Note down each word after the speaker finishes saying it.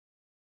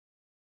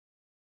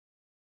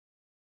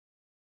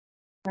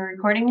The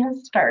recording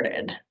has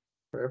started.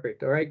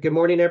 Perfect. All right. Good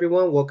morning,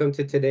 everyone. Welcome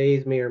to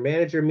today's Mayor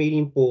Manager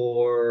meeting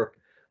for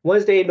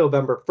Wednesday,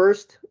 November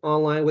 1st.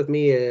 Online with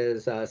me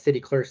is City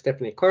Clerk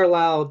Stephanie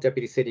Carlisle,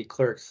 Deputy City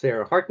Clerk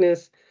Sarah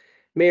Harkness,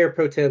 Mayor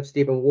Pro Tem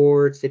Stephen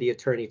Ward, City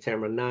Attorney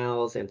Tamara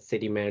Niles, and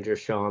City Manager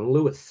Shawn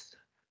Lewis.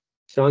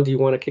 Shawn, do you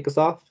want to kick us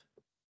off?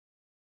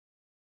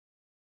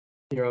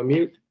 You're on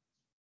mute.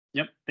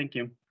 Yep, thank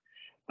you.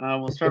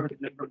 We'll start with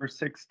the November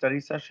 6th study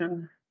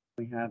session.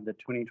 We have the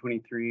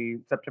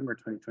September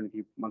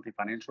 2023 monthly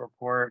financial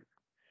report.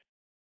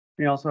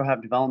 We also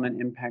have development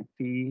impact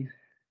fee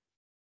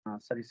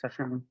study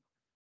session.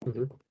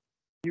 Mm-hmm.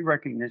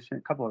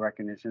 A couple of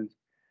recognitions.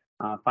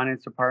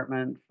 Finance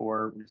Department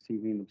for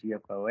receiving the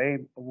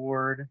GFOA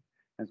award,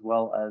 as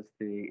well as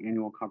the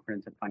annual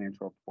comprehensive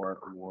financial report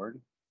award.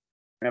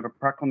 We have a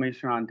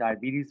proclamation on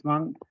Diabetes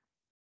Month.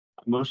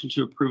 A motion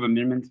to approve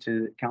amendments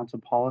to council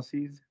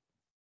policies.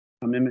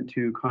 Amendment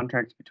to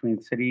contracts between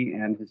city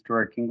and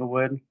historic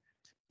Inglewood.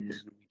 And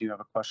we do have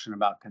a question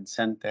about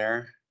consent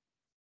there.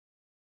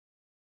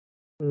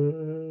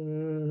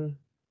 The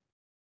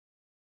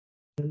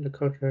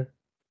contract.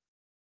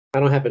 I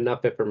don't have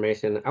enough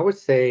information. I would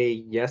say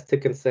yes to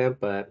consent,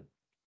 but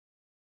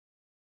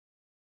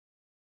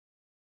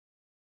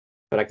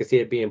I can see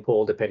it being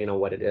pulled depending on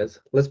what it is.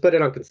 Let's put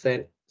it on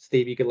consent.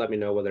 Steve, you can let me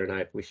know whether or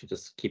not we should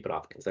just keep it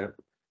off consent.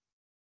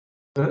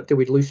 Did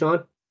we lose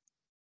Shawn?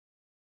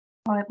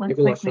 Oh, it looks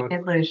like we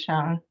did lose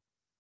Shawn.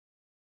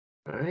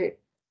 All right.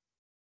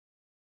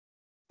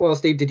 Well,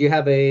 Steve, did you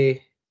have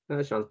a...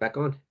 Shawn's back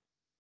on.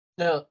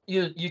 No,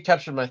 you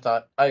captured my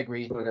thought. I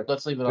agree. Okay.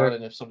 Let's leave it on,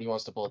 and if somebody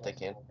wants to pull it, they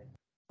can.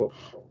 Cool.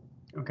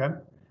 Okay.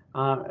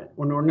 An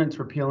ordinance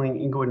repealing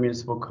Inglewood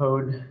Municipal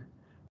Code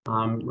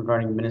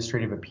regarding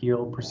administrative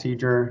appeal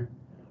procedure.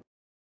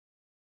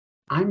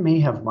 I may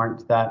have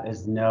marked that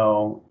as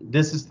no.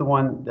 This is the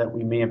one that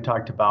we may have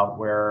talked about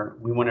where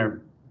we want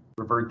to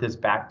revert this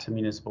back to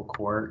municipal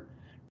court.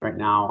 Right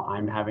now,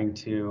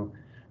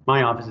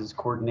 my office is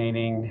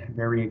coordinating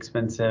very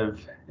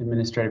expensive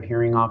administrative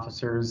hearing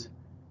officers.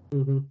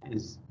 Mm-hmm.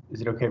 Is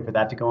it okay for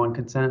that to go on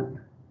consent?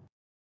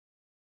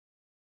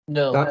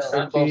 No, That's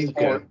that involves the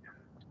court.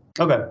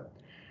 Okay.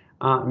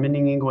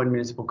 Amending Inglewood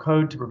Municipal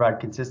Code to provide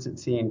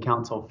consistency in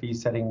council fee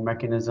setting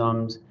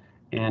mechanisms,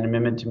 and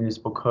amendment to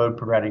municipal code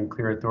providing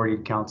clear authority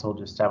to council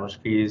to establish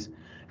fees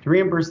to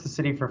reimburse the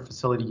city for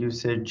facility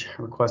usage,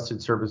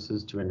 requested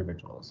services to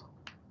individuals.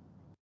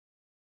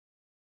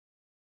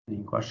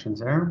 Any questions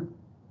there?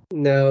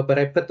 No, but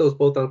I put those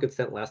both on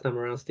consent last time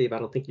around, Steve. I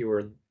don't think you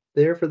were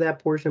there for that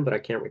portion, but I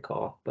can't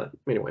recall. But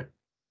anyway.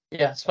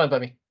 Yeah, it's fine by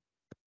me.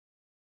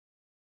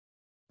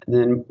 And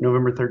then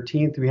November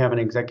 13th, we have an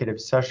executive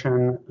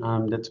session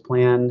that's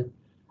planned.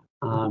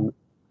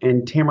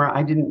 And Tamara,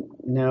 I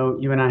didn't know,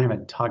 you and I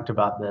haven't talked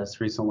about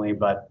this recently,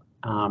 but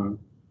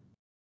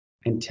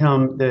and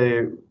Tim,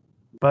 the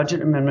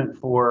budget amendment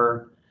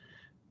for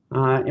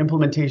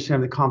implementation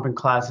of the comp and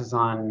class is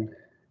on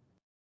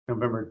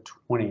November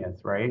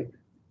 20th, right?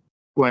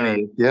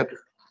 20, yep.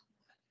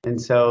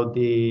 And so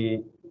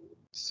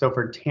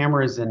for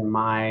Tamara's and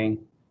my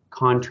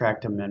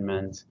contract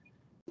amendments,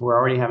 we're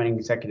already having an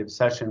executive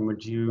session.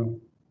 Would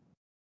you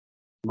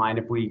mind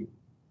if we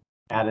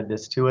added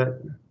this to it?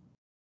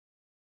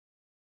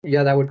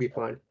 Yeah, that would be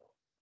fine.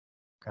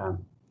 Okay.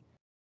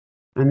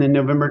 And then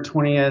November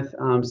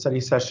 20th,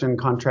 study session,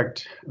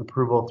 contract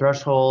approval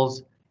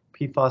thresholds,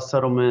 PFAS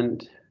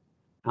settlement,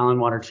 Allen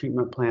Water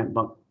Treatment Plant,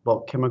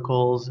 bulk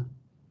chemicals.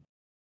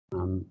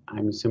 I'm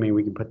assuming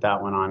we can put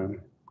that one on.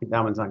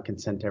 That one's on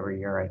consent every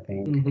year, I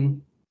think.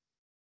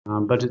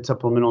 Mm-hmm. Budget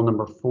supplemental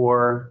number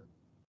 4.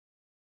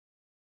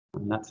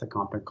 And that's the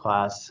comp and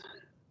class.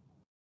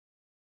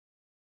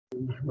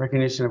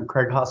 Recognition of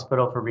Craig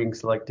Hospital for being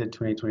selected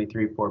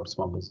 2023 Forbes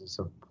Small Business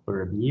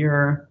Employer of the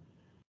Year.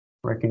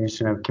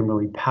 Recognition of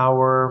Kimberly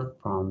Power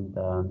from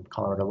the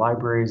Colorado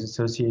Libraries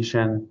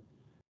Association.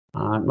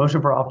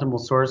 Motion for optimal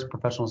source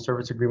professional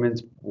service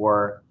agreements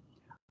for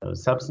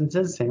those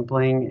substances,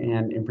 sampling,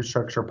 and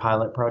infrastructure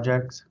pilot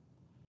projects.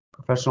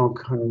 Professional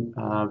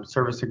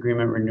service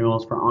agreement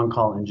renewals for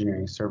on-call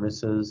engineering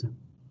services.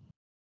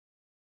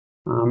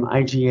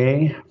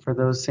 IGA for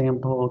those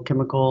sample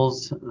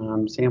chemicals,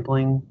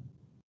 sampling.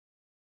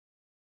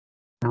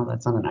 No,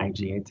 that's not an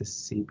IGA, it's a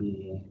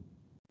CB.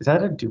 Is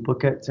that a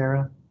duplicate,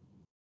 Sarah?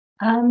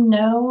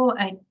 No,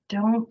 I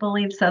don't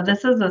believe so.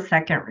 This is a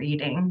second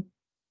reading.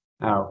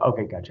 Oh,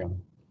 okay, gotcha.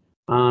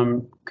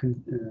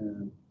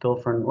 Bill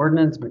for an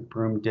ordinance,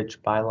 McBroom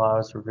Ditch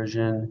bylaws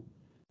revision,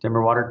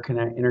 Denver Water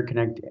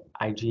Interconnect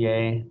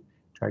IGA,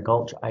 Dry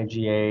Gulch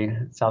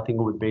IGA, South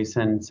Inglewood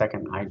Basin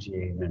second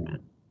IGA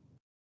amendment.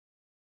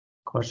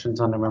 Questions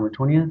on November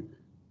 20th?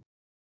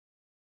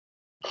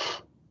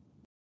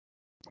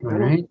 All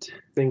right. I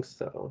think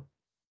so.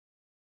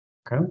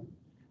 Okay.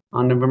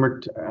 On November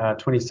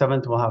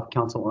 27th, we'll have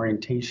council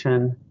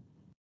orientation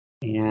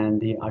and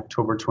the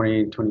October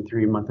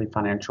 2023 monthly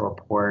financial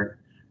report.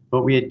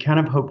 What we had kind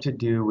of hoped to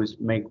do was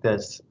make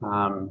this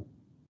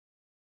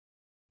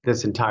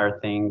this entire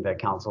thing the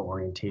council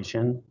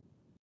orientation.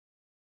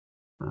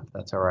 if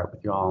that's all right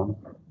with y'all.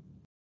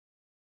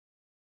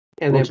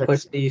 And We'll then check-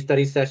 push the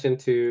study session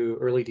to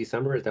early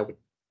December. Is that what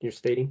you're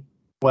stating?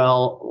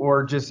 Well,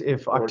 or just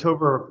if Or-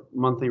 October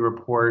monthly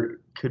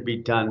report could be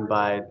done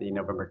by the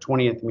November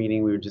 20th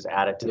meeting, we would just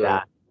add it to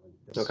Yeah.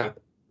 that. Okay.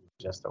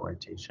 Just the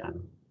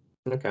orientation.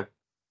 Okay.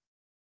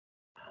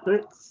 All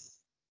right.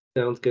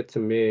 Sounds good to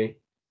me.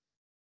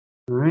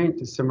 All right,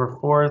 December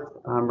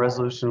 4th,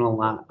 resolution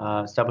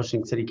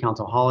establishing city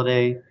council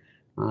holiday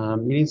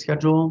meeting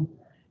schedule.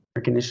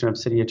 Recognition of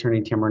City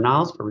Attorney Tamara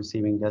Niles for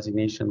receiving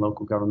designation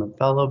Local Government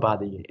Fellow by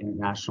the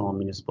International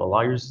Municipal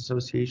Lawyers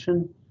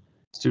Association.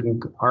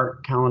 Student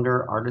art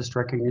calendar, artist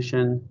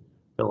recognition,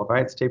 Bill of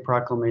Rights Day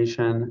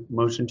proclamation,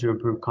 motion to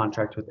approve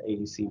contract with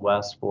ADC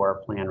West for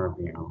plan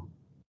review.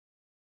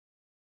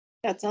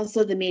 That's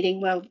also the meeting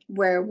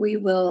where we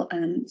will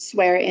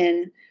swear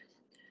in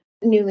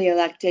newly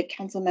elected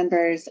council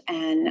members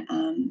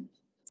and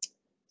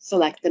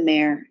select the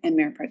mayor and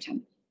mayor pro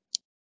tem.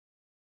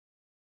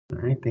 All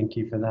right, thank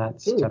you for that,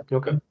 Ooh, Steph.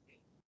 okay.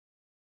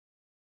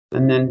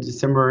 And then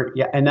December,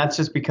 yeah, and that's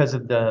just because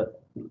of the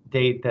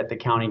date that the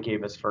county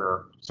gave us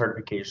for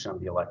certification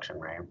of the election,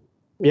 right?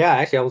 Yeah,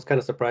 actually, I was kind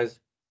of surprised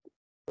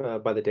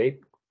by the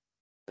date.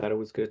 Thought it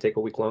was going to take a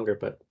week longer,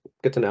 but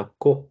good to know.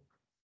 Cool.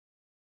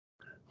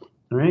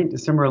 All right,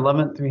 December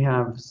 11th, we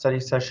have study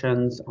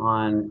sessions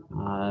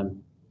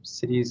on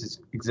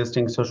cities'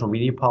 existing social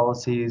media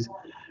policies,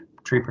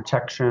 tree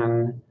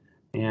protection,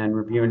 and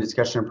review and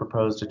discussion of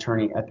proposed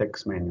attorney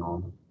ethics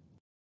manual.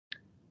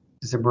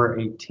 December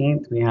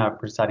 18th, we have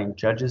presiding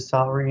judge's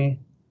salary,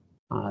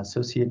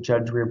 associate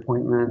judge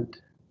reappointment.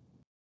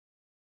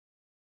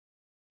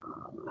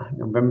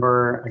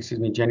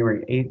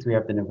 January 8th, we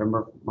have the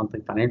November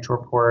monthly financial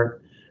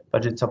report,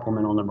 budget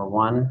supplemental number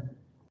 1,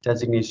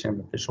 designation of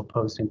official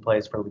posting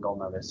place for legal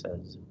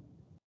notices.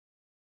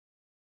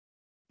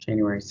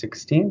 January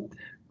 16th,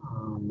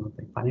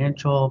 monthly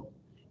financial,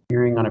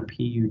 hearing on a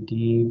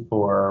PUD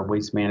for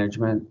waste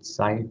management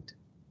site,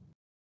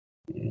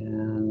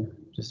 and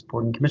just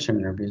board and commission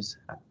interviews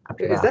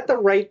after Is that the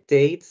right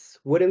dates?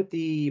 Wouldn't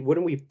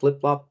we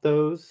flip-flop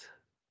those?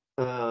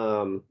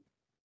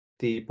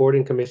 The board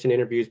and commission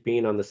interviews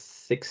being on the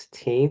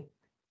 16th.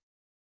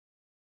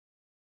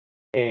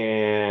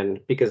 And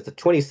because the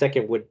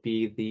 22nd would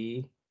be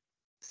the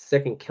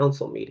second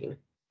council meeting. If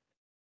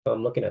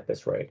I'm looking at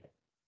this right.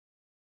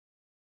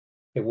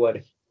 It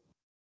would.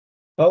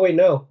 Oh wait,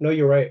 no,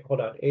 you're right. Hold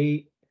on.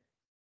 8.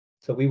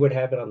 So we would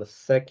have it on the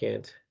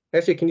 2nd.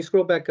 Actually, can you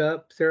scroll back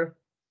up, Sarah?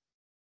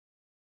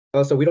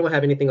 Oh, so we don't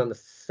have anything on the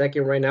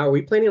 2nd right now. Are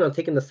we planning on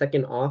taking the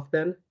 2nd off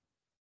then?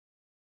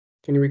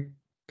 Can you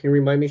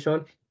remind me,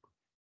 Shawn?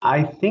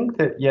 I think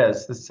that,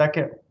 yes, the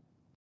second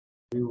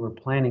we were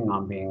planning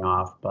on being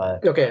off,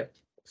 but Okay,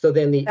 so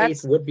then the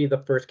That's- 8th would be the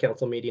first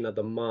council meeting of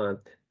the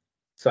month.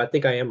 So I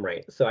think I am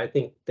right. So I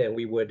think then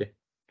we would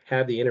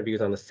have the interviews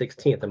on the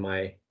 16th. Am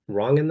I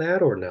wrong in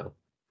that or no?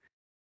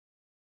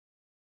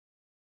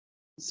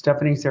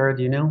 Stephanie, Sarah,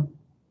 do you know?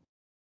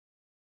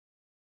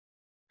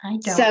 I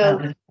don't So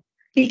know.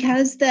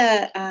 because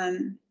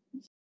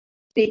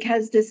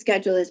the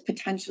schedule is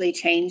potentially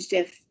changed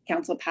if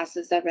council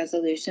passes that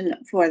resolution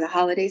for the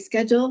holiday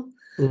schedule,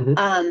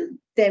 Mhm.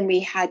 then we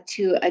had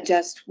to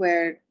adjust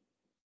where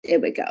it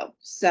would go.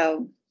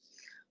 So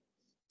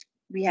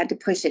we had to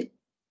push it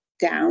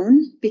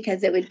down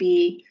because it would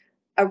be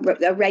a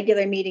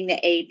regular meeting the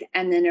 8th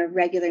and then a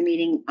regular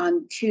meeting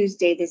on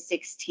Tuesday, the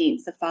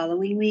 16th, the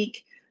following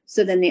week.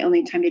 So then the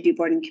only time to do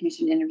board and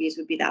commission interviews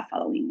would be that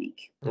following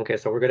week. Okay,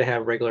 so we're gonna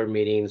have regular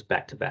meetings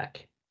back to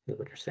back, is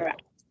what you're saying.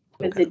 Correct.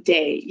 With Okay. the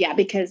day, yeah,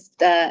 because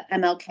the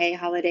MLK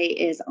holiday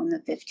is on the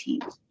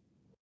 15th.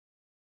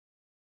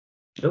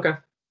 Okay.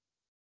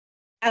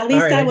 At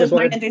least right, I that was just my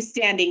wanted-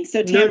 understanding.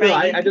 So No, Tamara,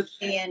 I you can just-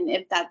 say in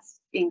if that's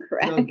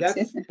incorrect.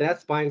 No,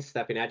 that's fine,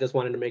 Stephanie. I just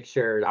wanted to make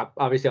sure.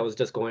 Obviously, I was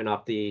just going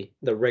off the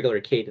regular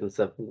cadence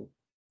of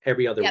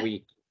every other Yep.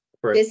 week.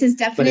 For This is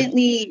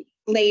definitely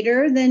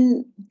later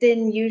than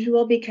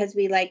usual because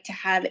we like to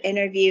have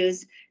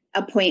interviews,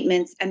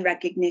 appointments, and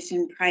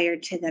recognition prior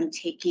to them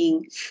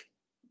taking,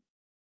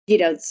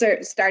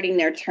 starting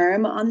their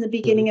term on the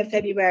beginning of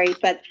February.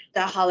 But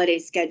the holiday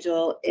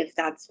schedule, if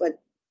that's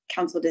what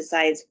council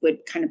decides,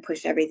 would kind of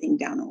push everything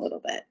down a little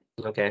bit.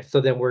 Okay,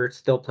 so then we're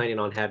still planning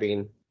on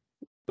having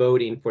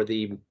voting for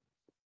the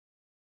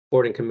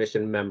board and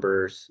commission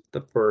members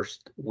the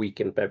first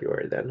week in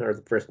February then, or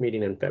the first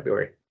meeting in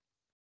February.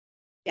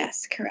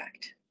 Yes,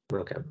 correct.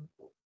 Okay.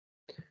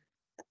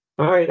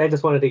 All right, I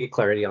just wanted to get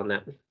clarity on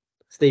that.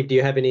 Steve, do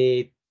you have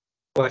any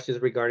questions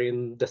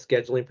regarding the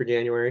scheduling for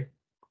January?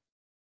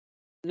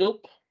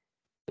 Nope.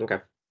 Okay.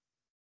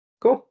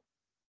 Cool.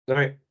 All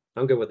right,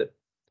 I'm good with it.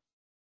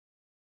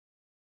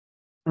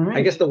 All right.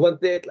 I guess one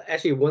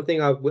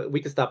thing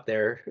we can stop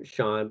there,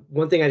 Shawn.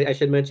 One thing I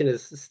should mention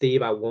is,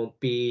 Steve, I won't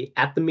be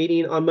at the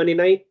meeting on Monday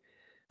night.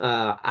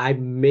 I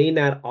may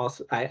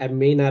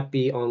not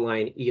be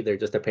online either,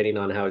 just depending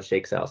on how it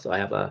shakes out. So I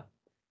have a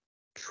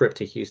trip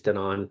to Houston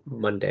on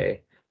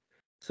Monday.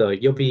 So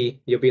you'll be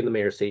in the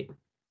mayor's seat.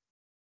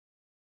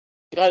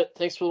 Got it.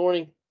 Thanks for the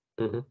warning.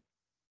 Mhm.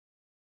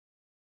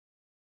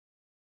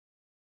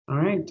 All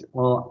right,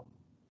 well,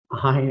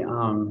 I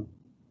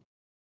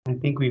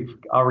think we've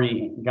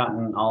already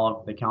gotten all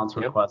of the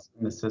council Yep. requests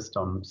in the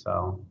system,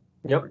 so.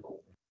 Yep.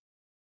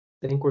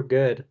 I think we're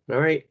good. All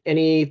right.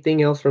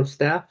 Anything else from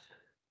staff?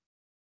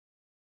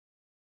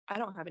 I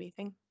don't have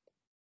anything.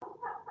 All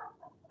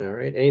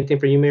right. Anything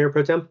for you, Mayor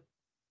Pro Tem?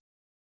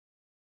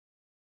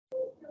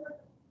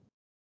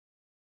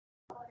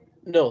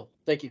 No,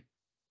 thank you.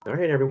 All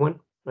right, everyone.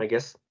 I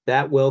guess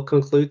that will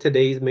conclude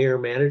today's mayor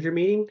manager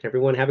meeting.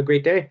 Everyone have a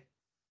great day.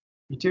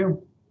 You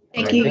too. Thank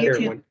All right, you, take you care, too.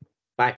 everyone.